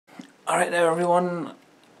Alright there everyone,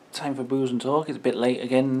 time for Booze and Talk. It's a bit late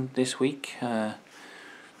again this week, don't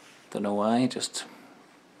know why, just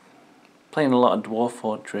playing a lot of Dwarf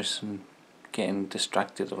Fortress and getting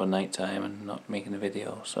distracted over night time and not making a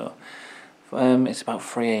video. So it's about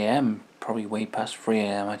 3 AM, probably way past 3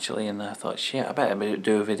 AM actually, and I thought shit, I better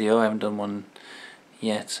do a video. I haven't done one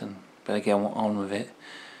yet and better get on with it.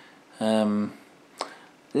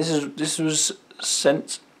 This was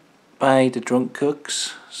sent by the Drunk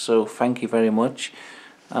Cooks, so thank you very much.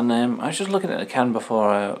 And I was just looking at the can before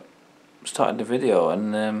I started the video,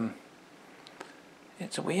 and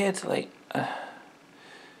it's weird, like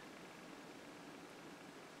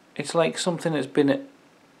it's like something that's been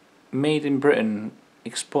made in Britain,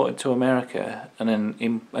 exported to America, and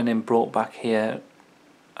then brought back here.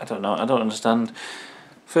 I don't know. I don't understand.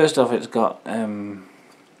 First off, it's got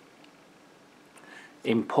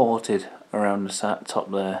imported around the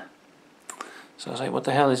top there. So I was like, what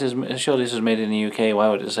the hell is this? I'm sure this is made in the UK, why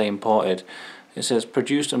would it say imported? It says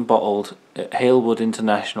produced and bottled at Halewood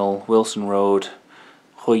International, Wilson Road,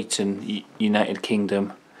 Huyton, United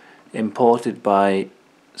Kingdom. Imported by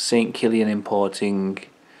St Killian Importing,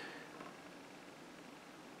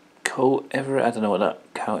 Everett, I don't know what that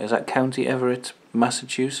count is. That County Everett,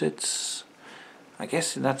 Massachusetts? I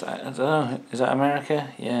guess that's, I don't know, is that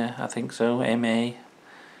America? Yeah, I think so. MA.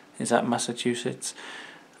 Is that Massachusetts?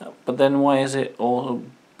 But then why has it all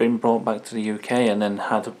been brought back to the UK and then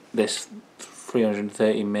had this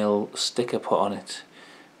 330ml sticker put on it,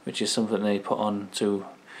 which is something they put on to...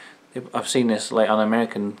 I've seen this like on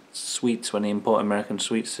American sweets. When they import American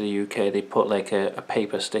sweets to the UK, they put like a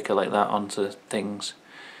paper sticker like that onto things.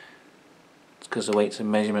 It's because the weights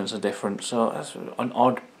and measurements are different. So that's an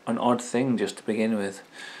odd thing just to begin with.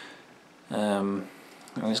 And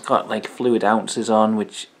it's got like fluid ounces on,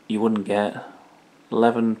 which you wouldn't get.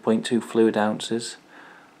 11.2 fluid ounces,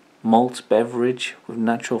 malt beverage with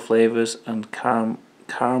natural flavours and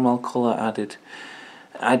caramel colour added.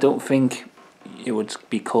 I don't think it would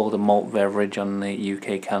be called a malt beverage on the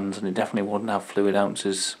UK cans, and it definitely wouldn't have fluid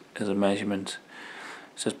ounces as a measurement.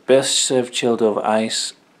 It says best served chilled over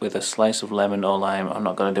ice with a slice of lemon or lime. I'm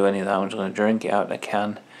not going to do any of that. I'm just going to drink it out of the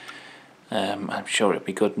can. I'm sure it'd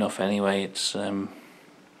be good enough anyway. It's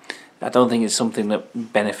I don't think it's something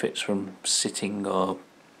that benefits from sitting or,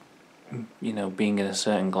 you know, being in a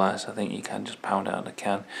certain glass. I think you can just pound out of the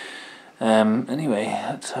can. Anyway,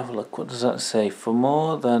 let's have a look. What does that say? For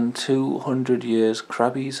more than 200 years,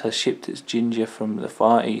 Crabbies has shipped its ginger from the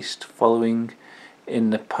Far East, following in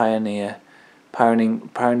the pioneering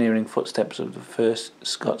footsteps of the first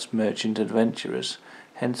Scots merchant adventurers,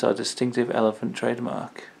 hence our distinctive elephant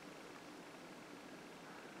trademark.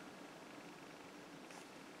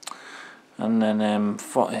 And then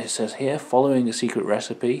it says here, following a secret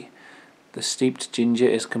recipe, the steeped ginger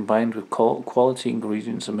is combined with quality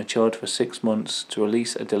ingredients and matured for 6 months to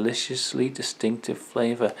release a deliciously distinctive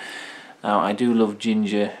flavour. Now, I do love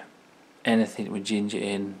ginger. Anything with ginger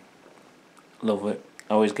in, love it.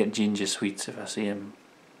 I always get ginger sweets if I see them.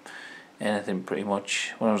 Anything pretty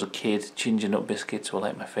much. When I was a kid, ginger nut biscuits were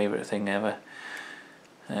like my favourite thing ever.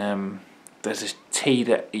 There's this tea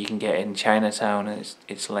that you can get in Chinatown, and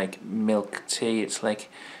it's like milk tea. It's like,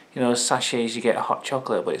 you know, sachets you get hot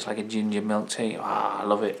chocolate, but it's like a ginger milk tea. I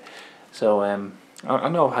love it. So I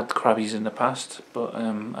know I've had Crabbies in the past, but I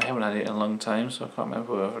haven't had it in a long time, so I can't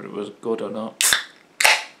remember whether it was good or not.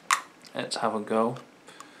 Let's have a go.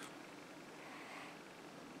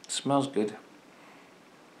 It smells good.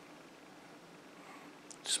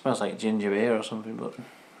 It smells like ginger ale or something, but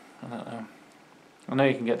I don't know. I know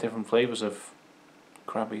you can get different flavours of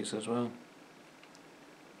Crabbies as well.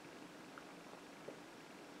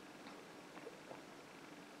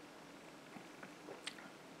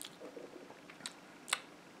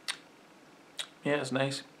 Yeah, it's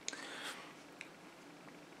nice.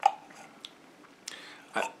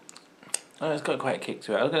 It's got quite a kick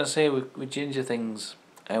to it. I was going to say, with ginger things,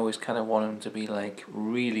 I always kind of want them to be like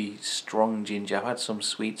really strong ginger. I've had some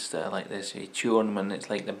sweets that are like this. You chew on them and it's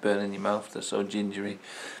like they're burning your mouth. They're so gingery.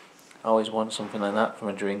 I always want something like that from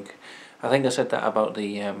a drink. I think I said that about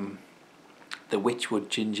the Witchwood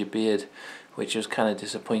ginger beard, which was kind of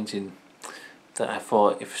disappointing. That I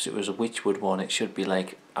thought if it was a Witchwood one, it should be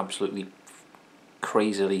like absolutely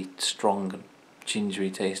crazily strong and gingery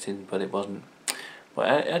tasting, but it wasn't. But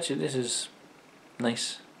actually, this is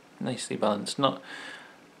nicely balanced.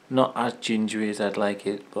 Not as gingery as I'd like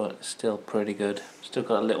it, but still pretty good. Still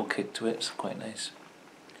got a little kick to it. It's quite nice.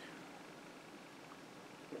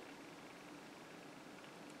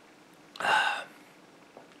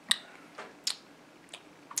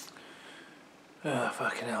 Oh,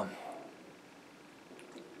 fucking hell.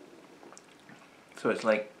 So it's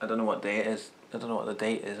like, I don't know what day it is. I don't know what the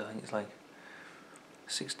date is. I think it's like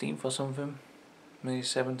 16th or something. Maybe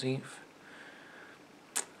 17th.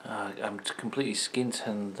 I'm completely skint,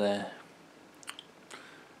 and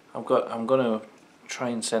I'm gonna try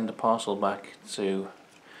and send a parcel back to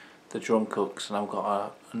the drum cooks, and I've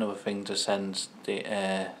got another thing to send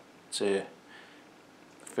to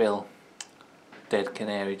Phil, Dead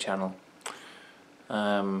Canary channel.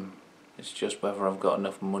 It's just whether I've got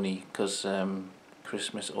enough money, because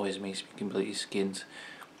Christmas always makes me completely skint.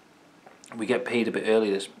 We get paid a bit early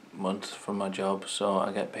this month from my job, so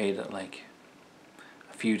I get paid at like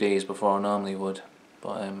a few days before I normally would,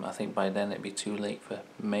 but I think by then it'd be too late for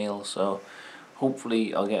mail, so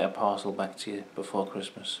hopefully I'll get a parcel back to you before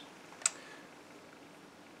Christmas.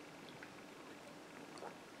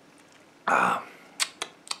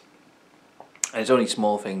 It's only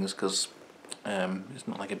small things, because it's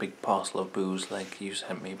not like a big parcel of booze like you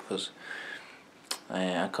sent me, because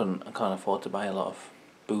I can't afford to buy a lot of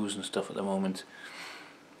booze and stuff at the moment,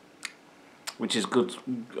 which is good.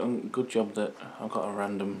 Good job that I've got a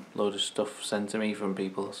random load of stuff sent to me from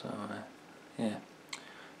people. So yeah,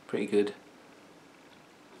 pretty good.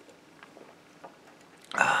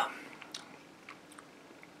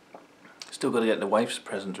 Still got to get the wife's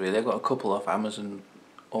present really. I've got a couple off Amazon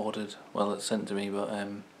ordered, well, it's sent to me, but I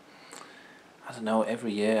don't know,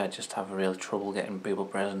 every year I just have a real trouble getting people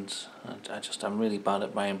presents. I'm really bad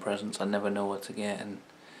at buying presents. I never know what to get, and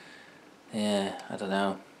yeah, I don't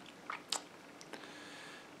know.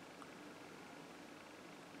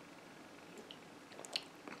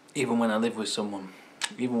 Even when I live with someone,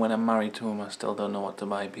 even when I'm married to them, I still don't know what to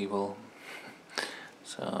buy people.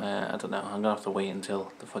 So I don't know, I'm gonna have to wait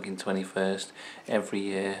until the fucking 21st. Every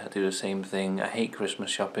year I do the same thing. I hate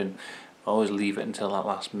Christmas shopping. I always leave it until that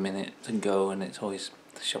last minute to go, and the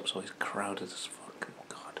shop's always crowded as fuck. Oh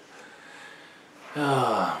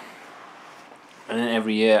god. And then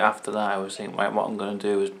every year after that I always think, right, what I'm gonna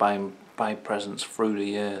do is buy presents through the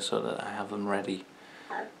year so that I have them ready.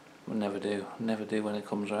 But never do when it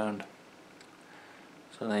comes around.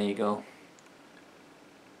 So there you go.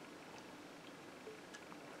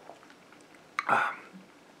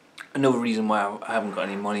 Another reason why I haven't got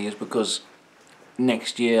any money is because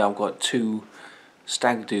next year I've got 2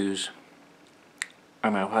 stag do's,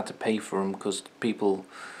 and I've had to pay for them because people,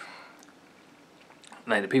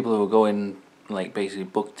 like the people who were going, like basically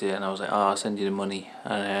booked it, and I was like, oh, I'll send you the money,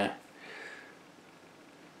 and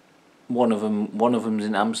one of them's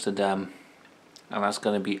in Amsterdam, and that's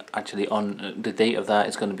going to be actually on the date of that.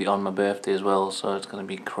 It's going to be on my birthday as well, so it's going to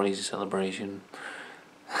be a crazy celebration.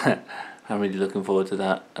 I'm really looking forward to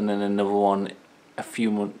that. And then another one a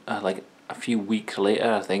few weeks later,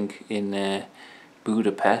 I think, in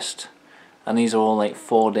Budapest, and these are all like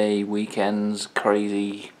 4-day weekends,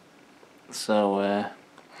 crazy. So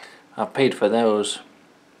I've paid for those,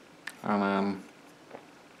 and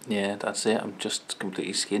yeah, that's it. I'm just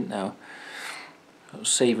completely skint now. I was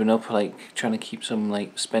saving up, like trying to keep some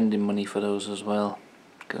like spending money for those as well.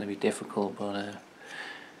 It's gonna be difficult, but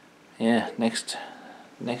yeah, next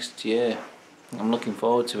year I'm looking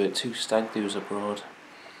forward to it. 2 stag do's abroad.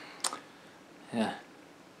 Yeah.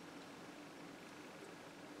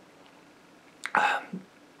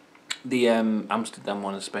 The Amsterdam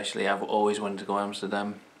one especially, I've always wanted to go to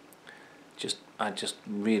Amsterdam. I just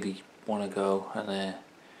really want to go, and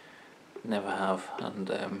never have, and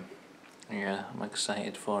yeah, I'm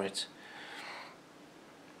excited for it.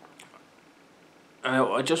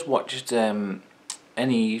 I just watched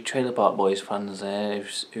any Trailer Park Boys fans there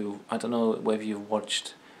who I don't know whether you've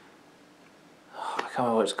watched. I can't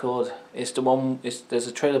remember what it's called. It's the one. There's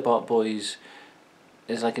a Trailer Park Boys.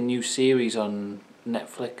 There's like a new series on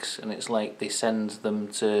Netflix, and it's like they send them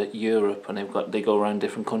to Europe, and they go around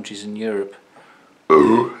different countries in Europe,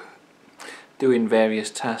 doing various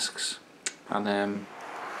tasks, and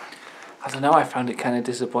I don't know. I found it kind of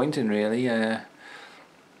disappointing, really. It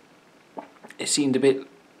seemed a bit.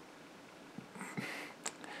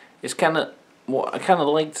 It's kind of what I kind of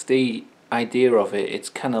liked the idea of it. It's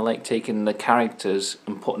kind of like taking the characters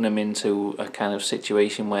and putting them into a kind of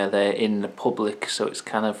situation where they're in the public, so it's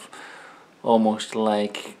kind of almost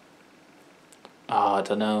like, oh, I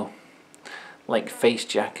don't know, like Face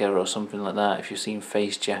Jacker or something like that. If you've seen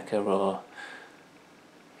Face Jacker, or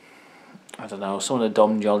I don't know, some of the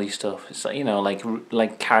Dom Jolly stuff. It's like, you know,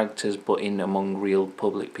 like characters but in among real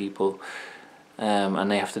public people,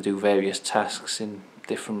 and they have to do various tasks in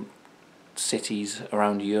different cities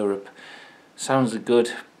around Europe. Sounds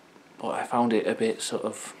good, but I found it a bit sort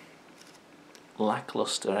of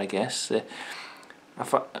lackluster, I guess.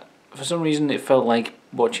 for some reason it felt like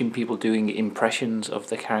watching people doing impressions of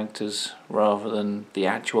the characters rather than the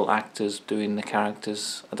actual actors doing the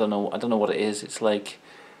characters. I don't know what it is. It's like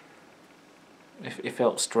it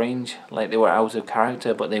felt strange, like they were out of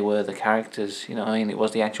character, but they were the characters. You know what I mean? It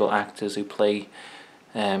was the actual actors who play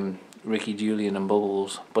Ricky, Julian, and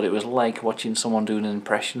Bubbles, but it was like watching someone doing an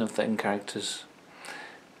impression of them characters,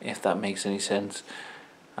 if that makes any sense.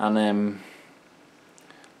 And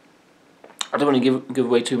I don't want to give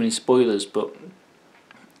away too many spoilers, but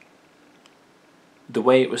the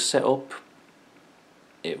way it was set up,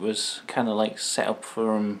 it was kind of like set up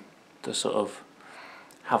for them to sort of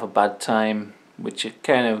have a bad time, which it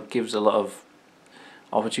kind of gives a lot of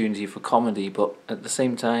opportunity for comedy, but at the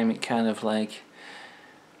same time it kind of like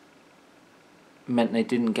meant they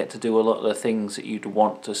didn't get to do a lot of the things that you'd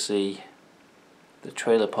want to see the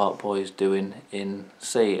Trailer Park Boys doing in,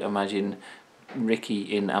 say, imagine Ricky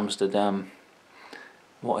in Amsterdam,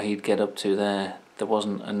 what he'd get up to there. There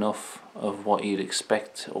wasn't enough of what you'd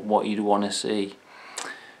expect or what you'd want to see,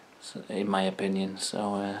 in my opinion.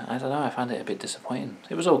 So I don't know, I found it a bit disappointing.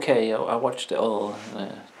 It was okay, I watched it all,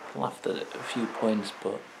 laughed at it a few points,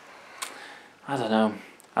 but I don't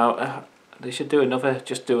know. They should do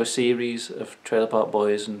just do a series of Trailer Park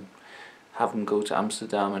Boys and have them go to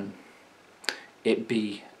Amsterdam and it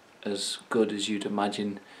be as good as you'd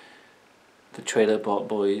imagine the Trailer Park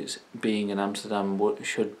Boys being in Amsterdam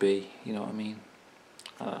should be, you know what I mean?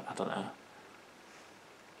 I don't know.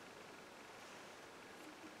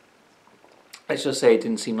 Let's just say it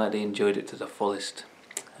didn't seem like they enjoyed it to the fullest.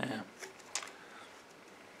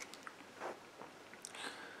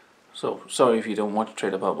 So, sorry if you don't watch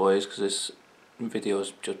Trailer Park Boys, because this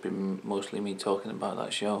video's just been mostly me talking about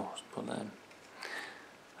that show. But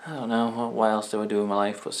I don't know what else do I do in my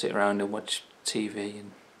life but sit around and watch TV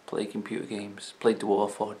and play computer games, play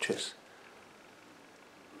Dwarf Fortress.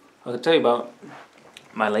 I can tell you about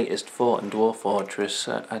my latest fort in Dwarf Fortress.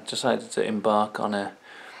 I decided to embark on a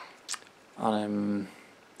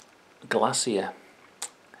glacier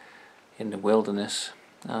in the wilderness,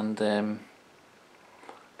 and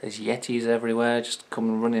there's yetis everywhere just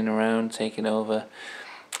coming running around taking over.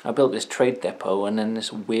 I built this trade depot and then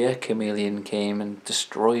this weir chameleon came and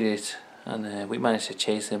destroyed it, and we managed to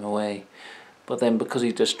chase him away. But then because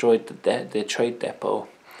he destroyed the trade depot,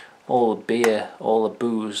 all the beer, all the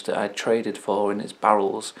booze that I traded for in its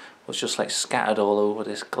barrels was just like scattered all over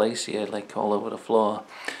this glacier, like all over the floor.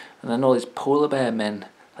 And then all these polar bear men,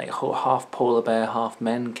 like half polar bear, half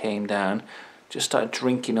men, came down, just started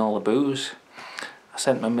drinking all the booze. I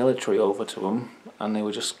sent my military over to them, and they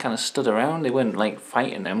were just kind of stood around. They weren't like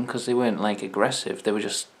fighting them because they weren't like aggressive. They were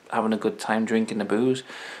just having a good time drinking the booze.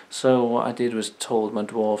 So what I did was told my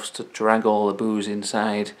dwarfs to drag all the booze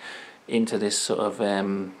inside into this sort of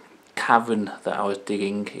cavern that I was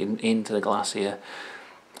digging into the glacier,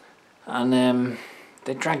 and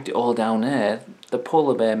they dragged it all down there. The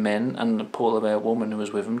polar bear men and the polar bear woman who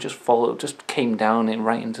was with them just came down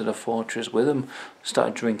right into the fortress with them,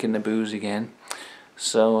 started drinking the booze again.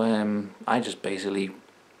 So I just basically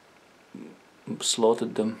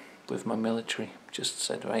slaughtered them with my military. Just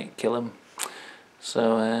said, right, kill them.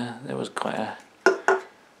 So there was quite a...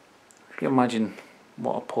 If you imagine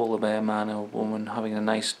what a polar bear man or woman having a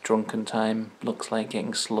nice drunken time looks like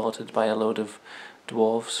getting slaughtered by a load of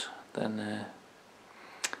dwarves, then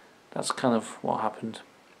that's kind of what happened.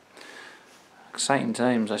 Exciting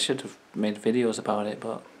times. I should have made videos about it,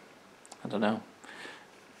 but I don't know.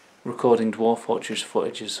 Recording Dwarf Fortress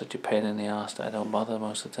footage is such a pain in the arse that I don't bother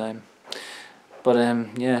most of the time. But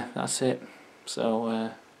yeah, that's it.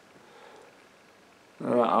 So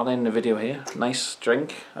I'll end the video here. Nice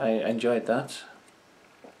drink. I enjoyed that.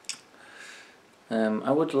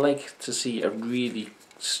 I would like to see a really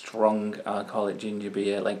strong alcoholic ginger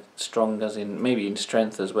beer, like strong as in maybe in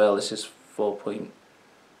strength as well. This is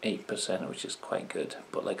 4.8%, which is quite good,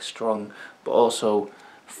 but like strong, but also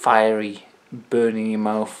fiery, burning your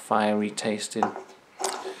mouth, fiery tasting.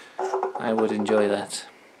 I would enjoy that.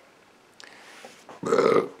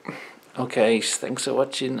 Okay, thanks for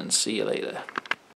watching and see you later.